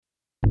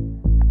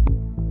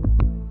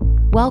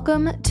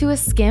Welcome to a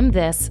Skim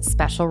This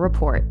special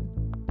report.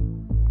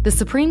 The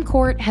Supreme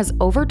Court has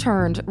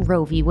overturned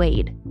Roe v.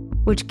 Wade,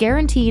 which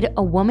guaranteed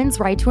a woman's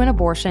right to an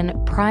abortion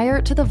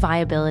prior to the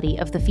viability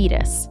of the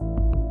fetus.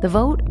 The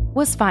vote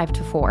was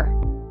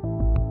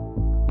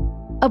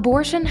 5-4.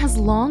 Abortion has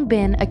long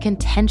been a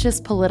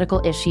contentious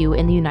political issue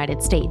in the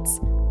United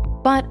States.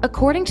 But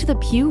according to the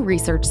Pew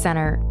Research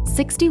Center,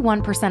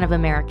 61% of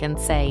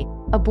Americans say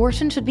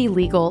abortion should be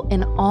legal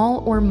in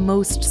all or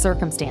most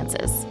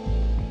circumstances.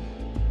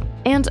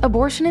 And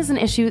abortion is an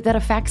issue that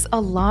affects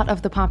a lot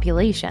of the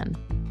population.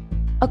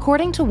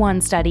 According to one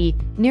study,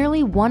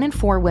 nearly 1 in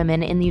 4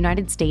 women in the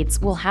United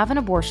States will have an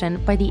abortion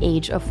by the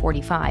age of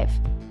 45.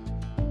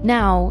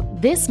 Now,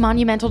 this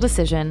monumental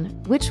decision,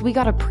 which we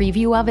got a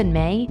preview of in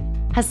May,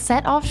 has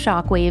set off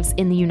shockwaves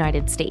in the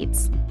United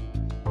States.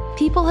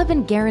 People have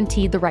been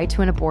guaranteed the right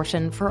to an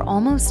abortion for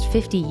almost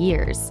 50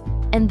 years,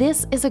 and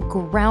this is a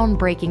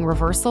groundbreaking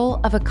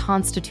reversal of a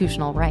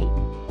constitutional right.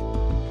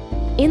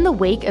 In the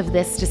wake of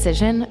this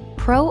decision,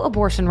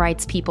 pro-abortion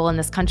rights people in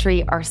this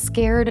country are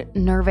scared,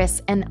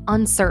 nervous, and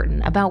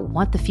uncertain about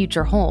what the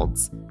future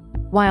holds,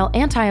 while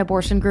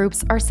anti-abortion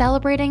groups are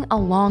celebrating a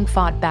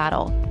long-fought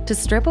battle to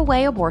strip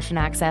away abortion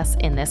access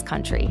in this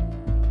country.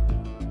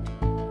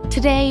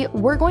 Today,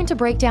 we're going to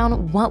break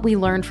down what we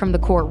learned from the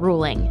court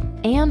ruling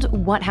and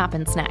what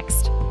happens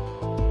next.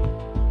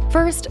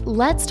 First,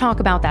 let's talk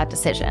about that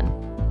decision.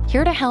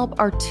 Here to help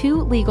are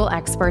 2 legal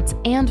experts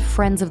and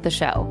friends of the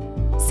show,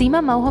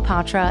 Seema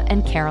Mohapatra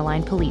and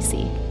Caroline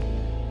Polisi.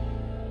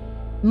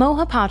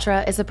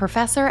 Mohapatra is a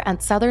professor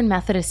at Southern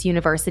Methodist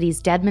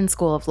University's Dedman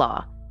School of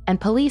Law,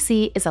 and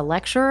Polisi is a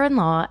lecturer in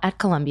law at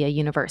Columbia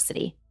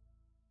University.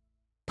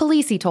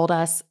 Polisi told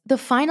us, the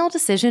final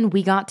decision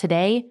we got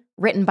today,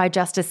 written by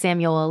Justice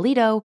Samuel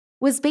Alito,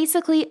 was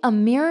basically a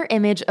mirror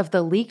image of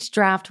the leaked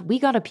draft we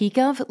got a peek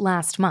of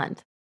last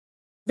month.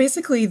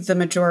 Basically, the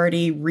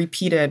majority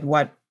repeated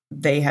what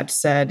they had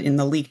said in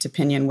the leaked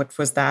opinion, which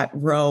was that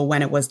Roe,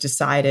 when it was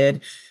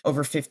decided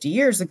over 50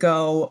 years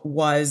ago,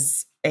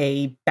 was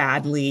a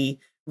badly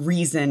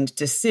reasoned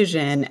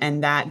decision,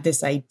 and that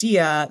this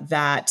idea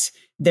that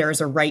there's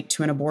a right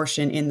to an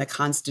abortion in the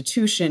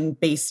Constitution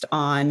based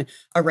on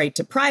a right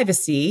to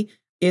privacy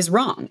is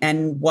wrong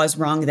and was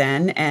wrong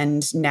then,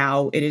 and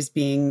now it is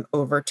being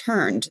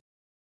overturned.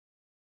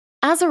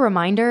 As a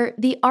reminder,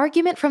 the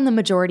argument from the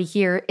majority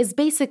here is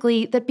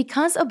basically that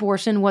because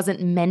abortion wasn't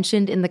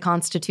mentioned in the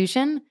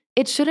Constitution,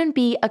 it shouldn't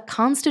be a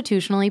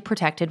constitutionally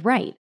protected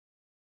right.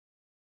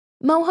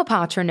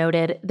 Mohapatra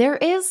noted there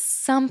is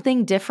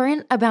something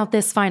different about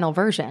this final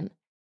version.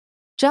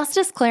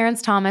 Justice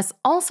Clarence Thomas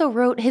also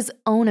wrote his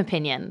own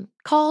opinion,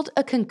 called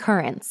a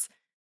concurrence,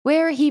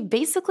 where he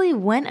basically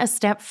went a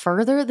step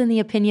further than the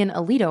opinion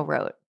Alito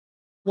wrote.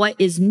 What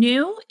is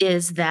new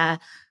is the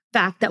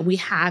fact that we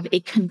have a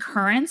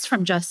concurrence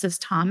from Justice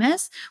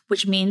Thomas,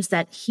 which means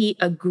that he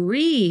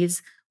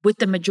agrees with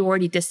the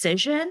majority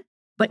decision,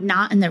 but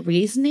not in the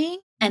reasoning.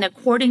 And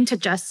according to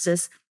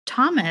Justice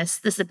Thomas,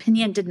 this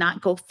opinion did not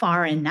go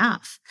far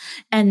enough,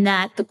 and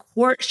that the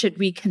court should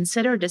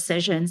reconsider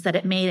decisions that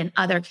it made in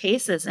other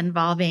cases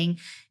involving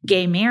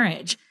gay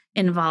marriage,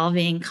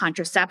 involving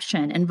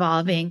contraception,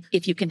 involving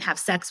if you can have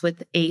sex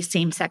with a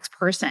same-sex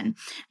person.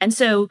 And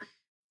so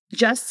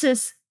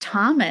Justice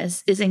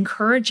Thomas is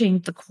encouraging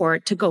the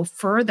court to go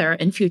further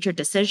in future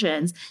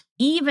decisions,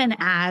 even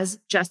as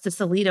Justice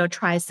Alito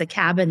tries to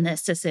cabin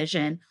this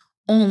decision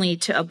only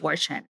to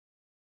abortion.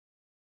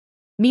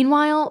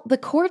 Meanwhile, the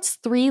court's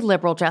 3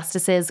 liberal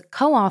justices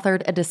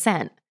co-authored a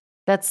dissent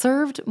that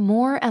served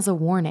more as a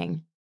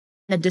warning.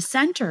 The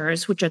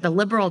dissenters, which are the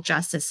liberal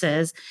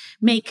justices,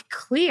 make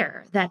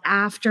clear that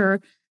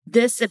after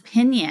this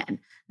opinion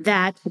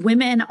that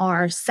women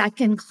are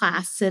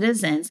second-class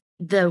citizens,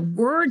 the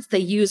words they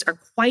use are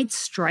quite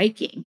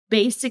striking.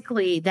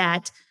 Basically,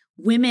 that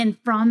women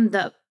from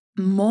the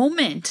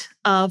moment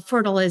of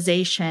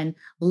fertilization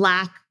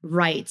lack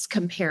rights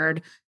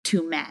compared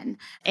to men.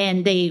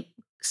 And they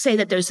say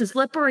that there's a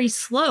slippery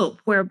slope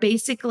where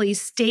basically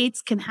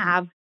states can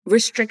have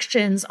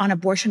restrictions on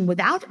abortion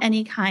without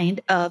any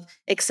kind of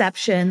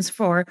exceptions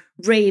for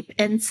rape,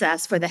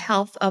 incest, for the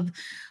health of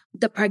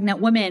the pregnant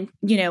woman,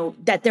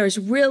 that there's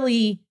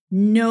really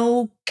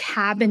no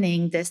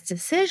cabining this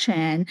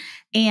decision,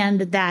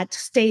 and that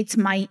states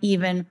might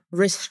even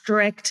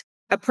restrict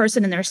a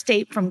person in their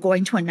state from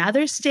going to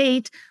another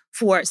state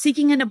for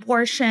seeking an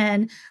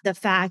abortion. The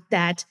fact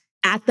that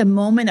at the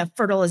moment of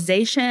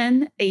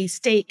fertilization, a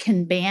state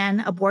can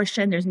ban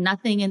abortion. There's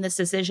nothing in this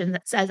decision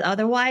that says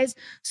otherwise.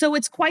 So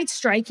it's quite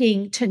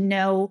striking to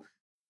know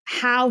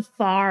how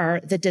far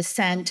the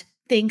dissent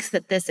thinks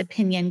that this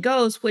opinion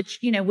goes,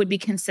 which, would be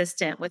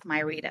consistent with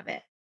my read of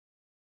it.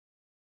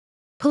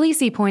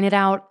 Polisi pointed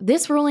out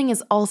this ruling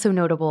is also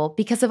notable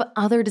because of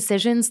other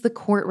decisions the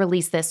court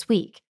released this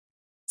week.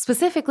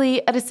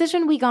 Specifically, a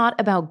decision we got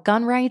about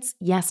gun rights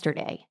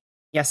yesterday.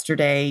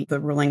 Yesterday, the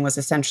ruling was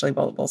essentially,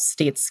 well,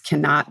 states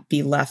cannot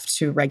be left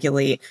to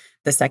regulate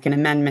the Second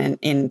Amendment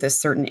in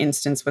this certain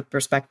instance with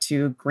respect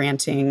to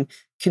granting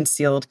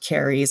concealed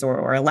carries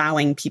or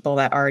allowing people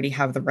that already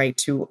have the right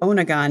to own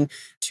a gun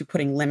to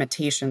putting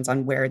limitations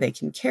on where they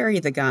can carry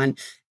the gun.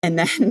 And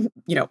then,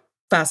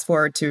 fast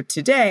forward to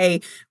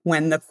today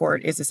when the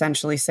court is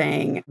essentially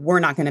saying, we're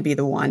not going to be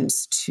the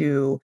ones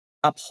to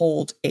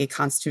uphold a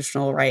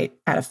constitutional right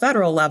at a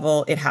federal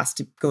level. It has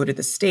to go to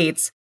the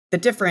states. The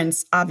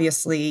difference,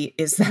 obviously,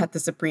 is that the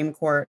Supreme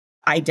Court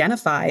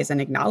identifies and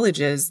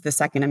acknowledges the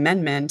Second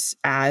Amendment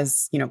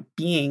as,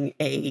 being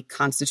a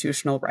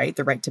constitutional right,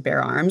 the right to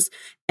bear arms.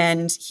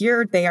 And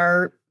here they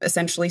are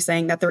essentially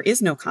saying that there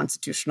is no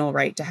constitutional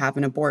right to have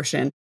an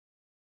abortion.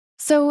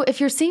 So if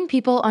you're seeing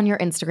people on your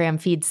Instagram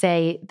feed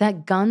say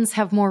that guns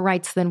have more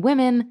rights than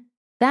women,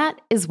 that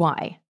is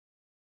why.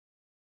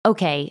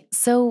 Okay,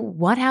 so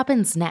what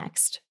happens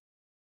next?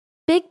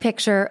 Big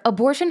picture,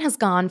 abortion has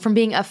gone from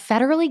being a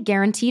federally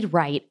guaranteed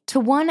right to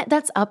one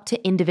that's up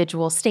to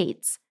individual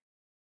states.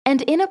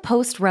 And in a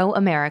post-Roe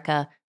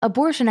America,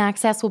 abortion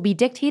access will be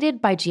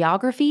dictated by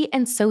geography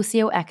and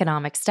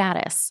socioeconomic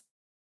status.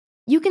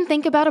 You can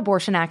think about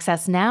abortion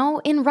access now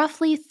in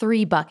roughly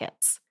 3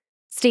 buckets.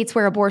 States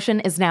where abortion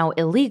is now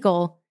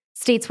illegal,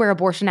 states where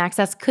abortion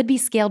access could be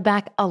scaled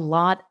back a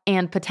lot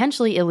and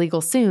potentially illegal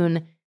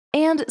soon,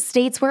 and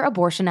states where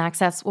abortion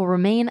access will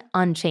remain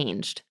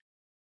unchanged.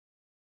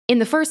 In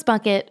the first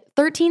bucket,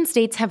 13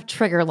 states have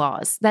trigger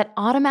laws that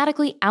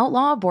automatically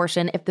outlaw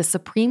abortion if the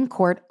Supreme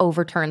Court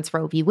overturns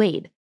Roe v.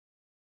 Wade.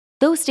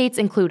 Those states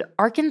include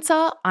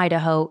Arkansas,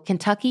 Idaho,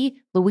 Kentucky,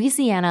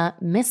 Louisiana,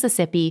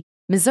 Mississippi,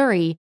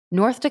 Missouri,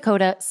 North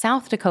Dakota,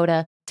 South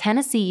Dakota,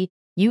 Tennessee,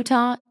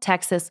 Utah,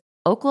 Texas,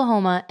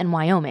 Oklahoma, and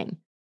Wyoming.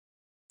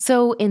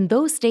 So in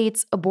those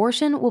states,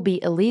 abortion will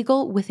be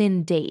illegal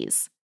within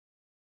days.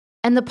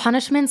 And the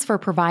punishments for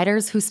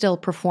providers who still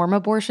perform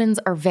abortions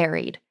are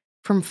varied,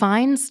 from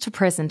fines to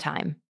prison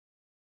time.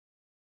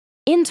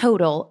 In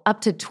total,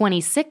 up to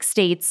 26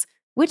 states,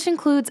 which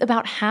includes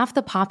about half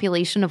the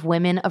population of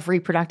women of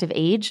reproductive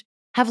age,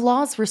 have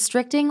laws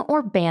restricting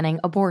or banning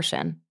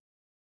abortion.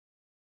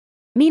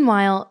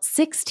 Meanwhile,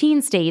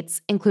 16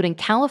 states, including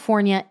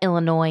California,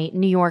 Illinois,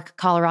 New York,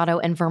 Colorado,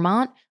 and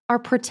Vermont, are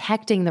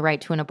protecting the right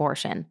to an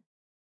abortion.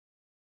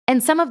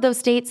 And some of those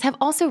states have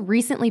also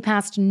recently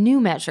passed new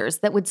measures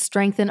that would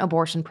strengthen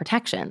abortion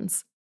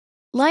protections.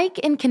 Like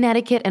in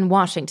Connecticut and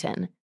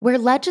Washington, where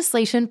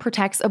legislation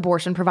protects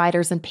abortion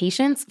providers and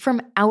patients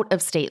from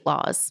out-of-state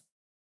laws.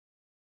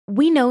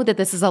 We know that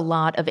this is a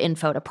lot of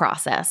info to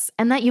process,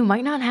 and that you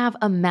might not have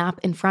a map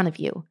in front of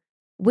you.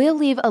 We'll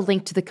leave a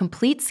link to the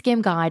complete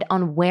skim guide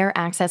on where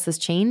access has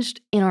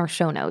changed in our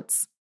show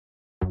notes.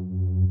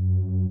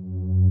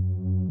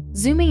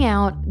 Zooming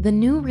out, the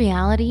new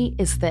reality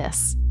is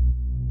this.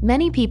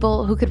 Many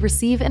people who could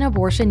receive an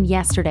abortion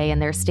yesterday in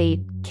their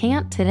state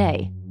can't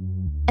today.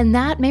 And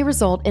that may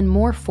result in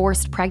more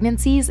forced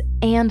pregnancies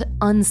and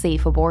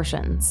unsafe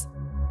abortions.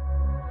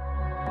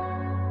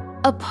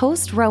 A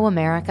post-Roe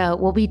America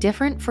will be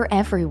different for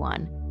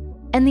everyone,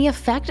 and the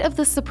effect of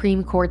the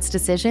Supreme Court's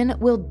decision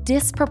will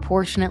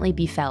disproportionately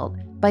be felt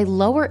by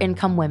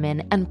lower-income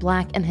women and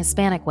Black and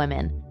Hispanic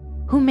women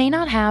who may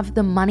not have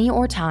the money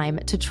or time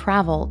to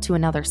travel to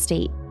another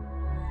state.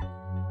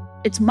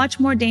 It's much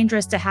more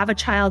dangerous to have a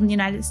child in the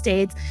United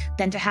States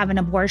than to have an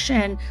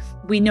abortion.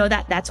 We know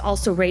that that's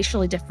also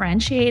racially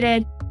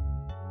differentiated.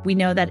 We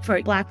know that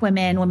for Black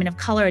women, women of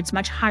color, it's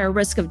much higher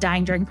risk of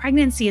dying during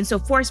pregnancy. And so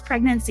forced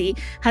pregnancy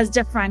has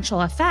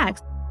differential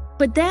effects.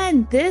 But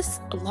then this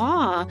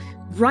law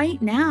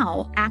right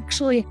now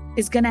actually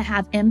is going to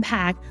have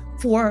impact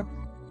for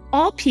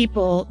all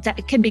people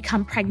that can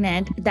become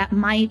pregnant that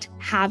might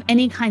have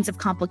any kinds of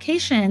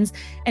complications.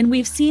 And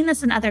we've seen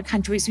this in other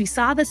countries. We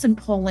saw this in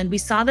Poland. We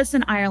saw this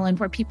in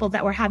Ireland, where people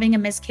that were having a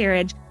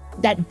miscarriage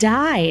that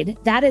died,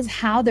 that is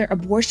how their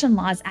abortion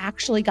laws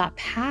actually got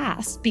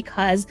passed,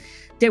 because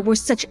there was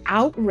such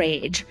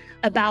outrage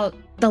about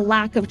the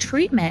lack of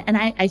treatment. And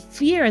I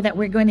fear that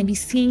we're going to be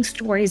seeing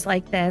stories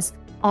like this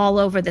all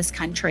over this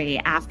country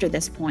after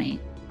this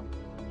point.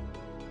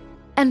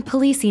 And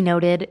Polisi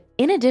noted,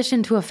 in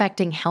addition to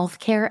affecting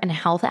healthcare and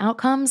health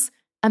outcomes,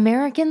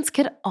 Americans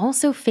could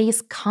also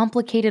face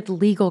complicated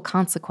legal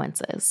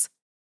consequences.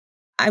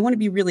 I want to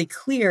be really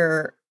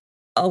clear.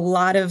 A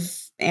lot of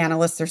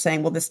analysts are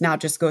saying, well, this now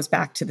just goes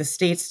back to the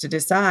states to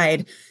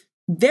decide.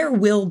 There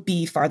will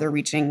be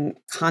farther-reaching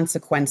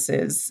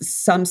consequences.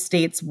 Some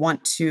states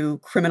want to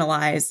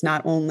criminalize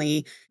not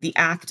only the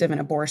act of an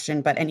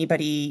abortion, but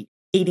anybody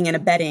aiding and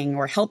abetting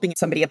or helping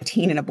somebody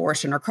obtain an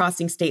abortion or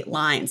crossing state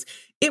lines.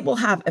 It will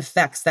have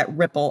effects that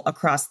ripple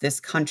across this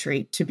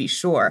country, to be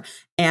sure.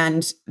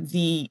 And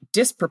the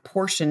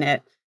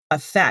disproportionate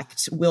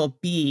effect will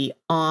be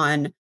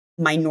on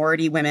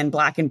minority women,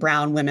 Black and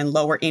brown women,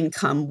 lower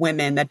income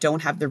women that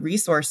don't have the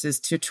resources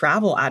to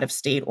travel out of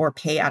state or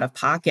pay out of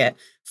pocket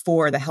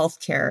for the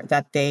healthcare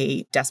that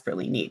they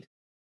desperately need.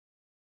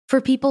 For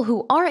people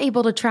who are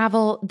able to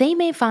travel, they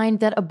may find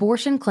that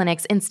abortion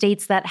clinics in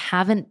states that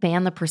haven't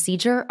banned the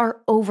procedure are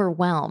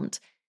overwhelmed,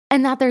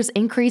 and that there's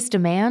increased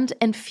demand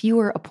and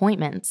fewer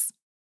appointments.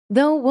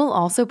 Though we'll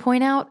also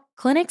point out,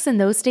 clinics in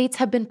those states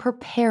have been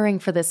preparing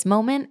for this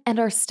moment and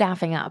are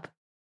staffing up.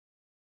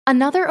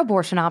 Another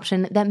abortion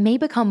option that may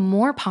become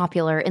more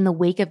popular in the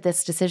wake of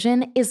this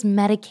decision is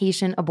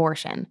medication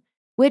abortion,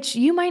 which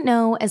you might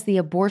know as the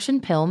abortion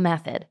pill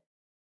method.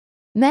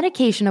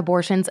 Medication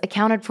abortions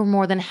accounted for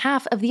more than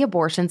half of the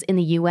abortions in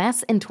the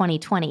US in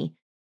 2020,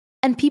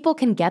 and people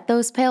can get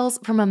those pills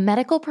from a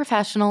medical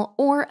professional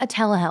or a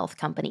telehealth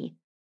company.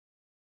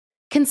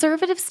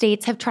 Conservative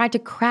states have tried to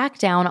crack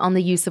down on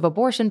the use of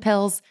abortion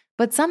pills,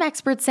 but some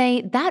experts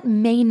say that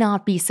may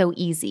not be so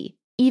easy,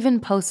 even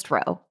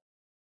post-Roe.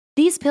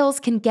 These pills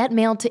can get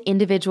mailed to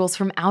individuals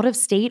from out of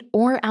state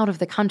or out of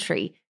the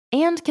country,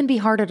 and can be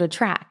harder to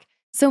track,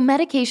 so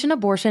medication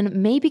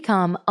abortion may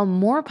become a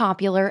more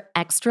popular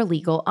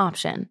extra-legal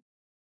option.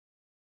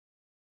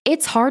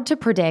 It's hard to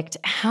predict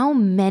how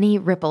many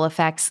ripple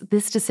effects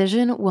this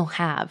decision will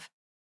have.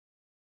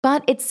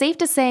 But it's safe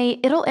to say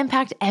it'll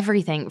impact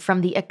everything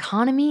from the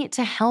economy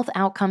to health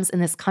outcomes in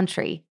this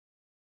country.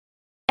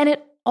 And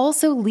it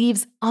also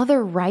leaves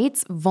other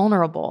rights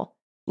vulnerable,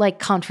 like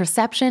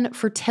contraception,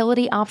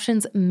 fertility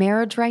options,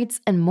 marriage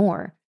rights, and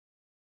more.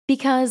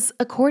 Because,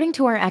 according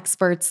to our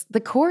experts,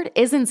 the court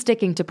isn't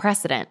sticking to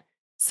precedent,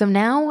 so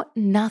now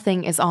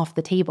nothing is off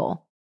the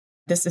table.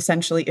 This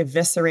essentially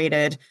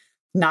eviscerated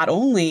not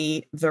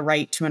only the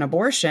right to an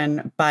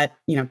abortion, but,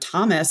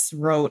 Thomas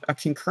wrote a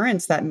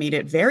concurrence that made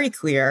it very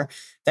clear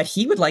that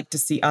he would like to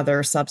see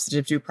other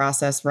substantive due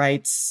process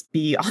rights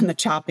be on the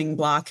chopping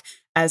block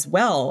as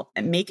well.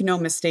 And make no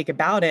mistake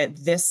about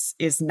it, this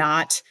is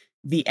not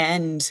the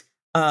end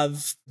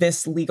of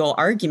this legal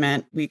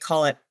argument. We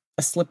call it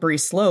a slippery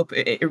slope.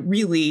 It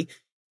really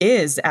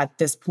is at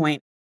this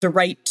point. The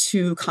right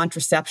to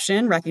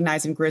contraception,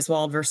 recognized in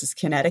Griswold versus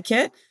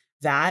Connecticut,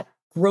 that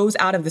grows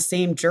out of the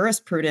same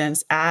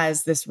jurisprudence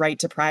as this right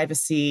to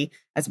privacy,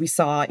 as we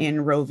saw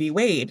in Roe v.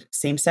 Wade,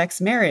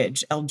 same-sex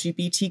marriage,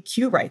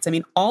 LGBTQ rights.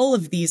 All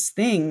of these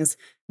things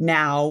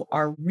now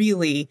are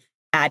really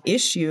at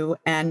issue,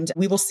 and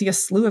we will see a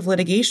slew of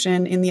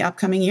litigation in the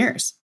upcoming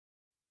years.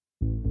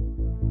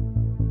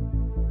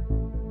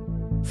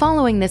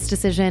 Following this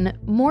decision,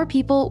 more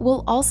people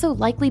will also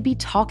likely be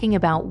talking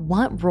about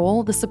what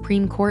role the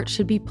Supreme Court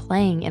should be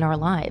playing in our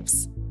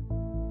lives.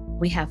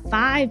 We have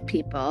 5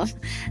 people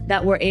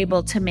that were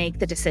able to make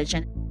the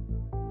decision.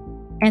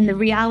 And the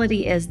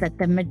reality is that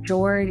the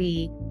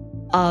majority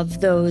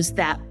of those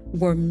that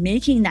were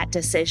making that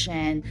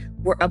decision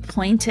were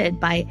appointed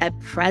by a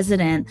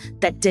president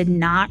that did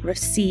not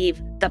receive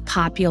the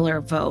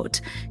popular vote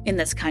in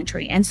this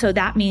country. And so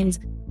that means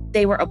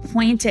they were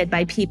appointed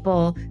by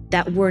people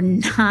that were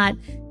not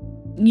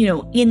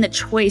in the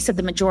choice of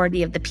the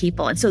majority of the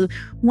people. And so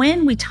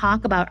when we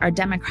talk about our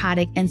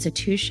democratic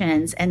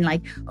institutions and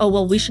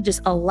we should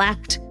just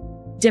elect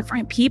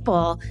different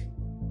people,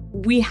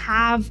 we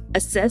have a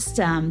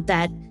system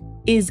that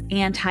is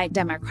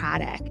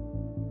anti-democratic.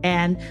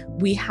 And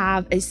we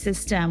have a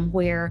system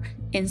where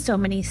in so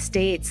many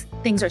states,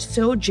 things are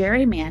so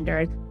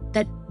gerrymandered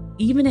that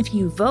even if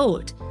you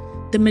vote,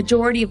 the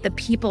majority of the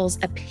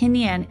people's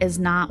opinion is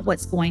not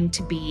what's going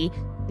to be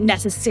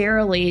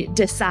necessarily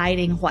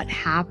deciding what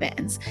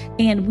happens.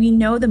 And we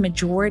know the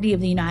majority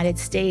of the United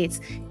States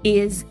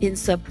is in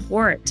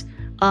support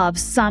of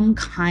some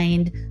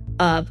kind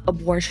of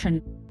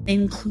abortion,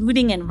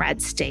 including in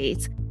red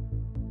states.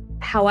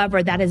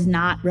 However, that is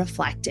not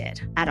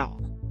reflected at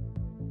all.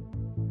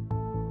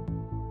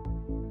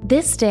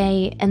 This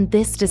day and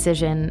this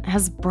decision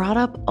has brought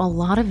up a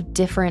lot of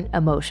different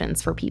emotions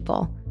for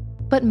people.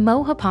 But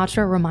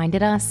Mohapatra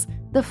reminded us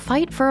the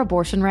fight for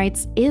abortion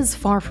rights is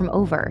far from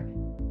over,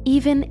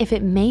 even if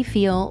it may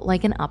feel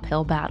like an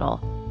uphill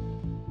battle.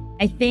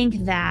 I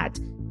think that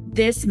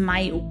this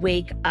might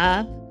wake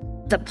up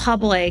the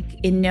public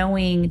in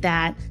knowing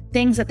that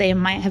things that they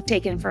might have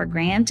taken for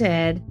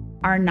granted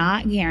are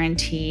not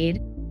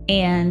guaranteed,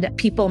 and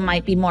people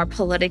might be more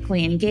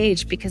politically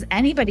engaged, because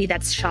anybody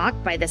that's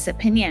shocked by this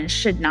opinion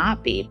should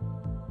not be.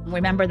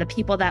 Remember, the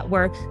people that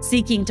were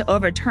seeking to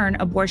overturn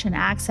abortion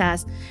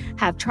access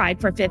have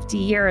tried for 50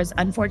 years.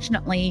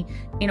 Unfortunately,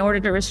 in order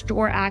to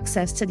restore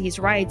access to these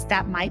rights,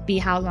 that might be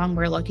how long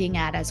we're looking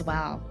at as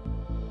well.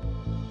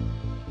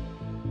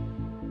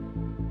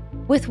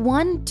 With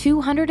one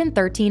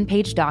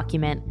 213-page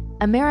document,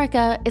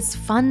 America is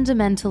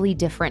fundamentally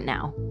different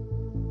now.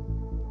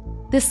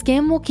 The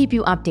Skim will keep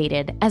you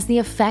updated as the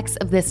effects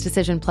of this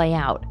decision play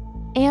out.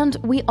 And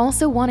we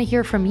also want to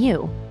hear from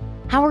you.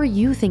 How are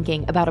you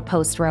thinking about a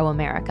post-Roe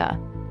America?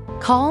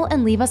 Call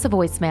and leave us a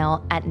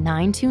voicemail at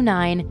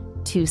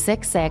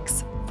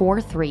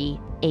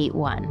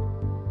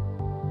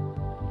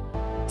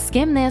 929-266-4381.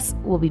 Skim This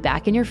will be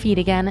back in your feed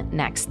again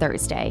next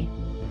Thursday.